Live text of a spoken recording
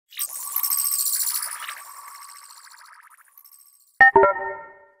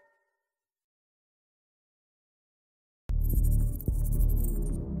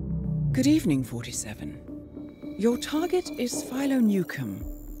Good evening, 47. Your target is Philo Newcomb,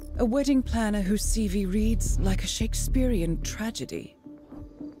 a wedding planner whose CV reads like a Shakespearean tragedy.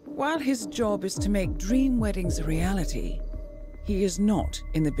 While his job is to make dream weddings a reality, he is not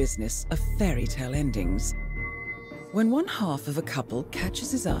in the business of fairy tale endings. When one half of a couple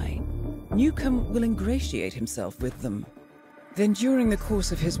catches his eye, Newcomb will ingratiate himself with them. Then during the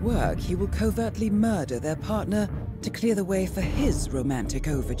course of his work, he will covertly murder their partner to clear the way for his romantic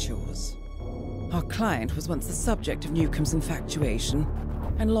overtures. Our client was once the subject of Newcomb's infatuation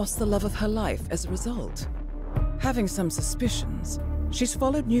and lost the love of her life as a result. Having some suspicions, she's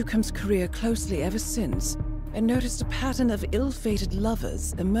followed Newcomb's career closely ever since and noticed a pattern of ill-fated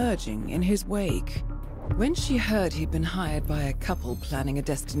lovers emerging in his wake. When she heard he'd been hired by a couple planning a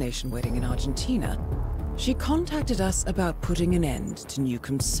destination wedding in Argentina, she contacted us about putting an end to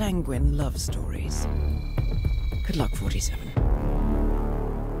Newcomb's sanguine love stories. Good luck, 47.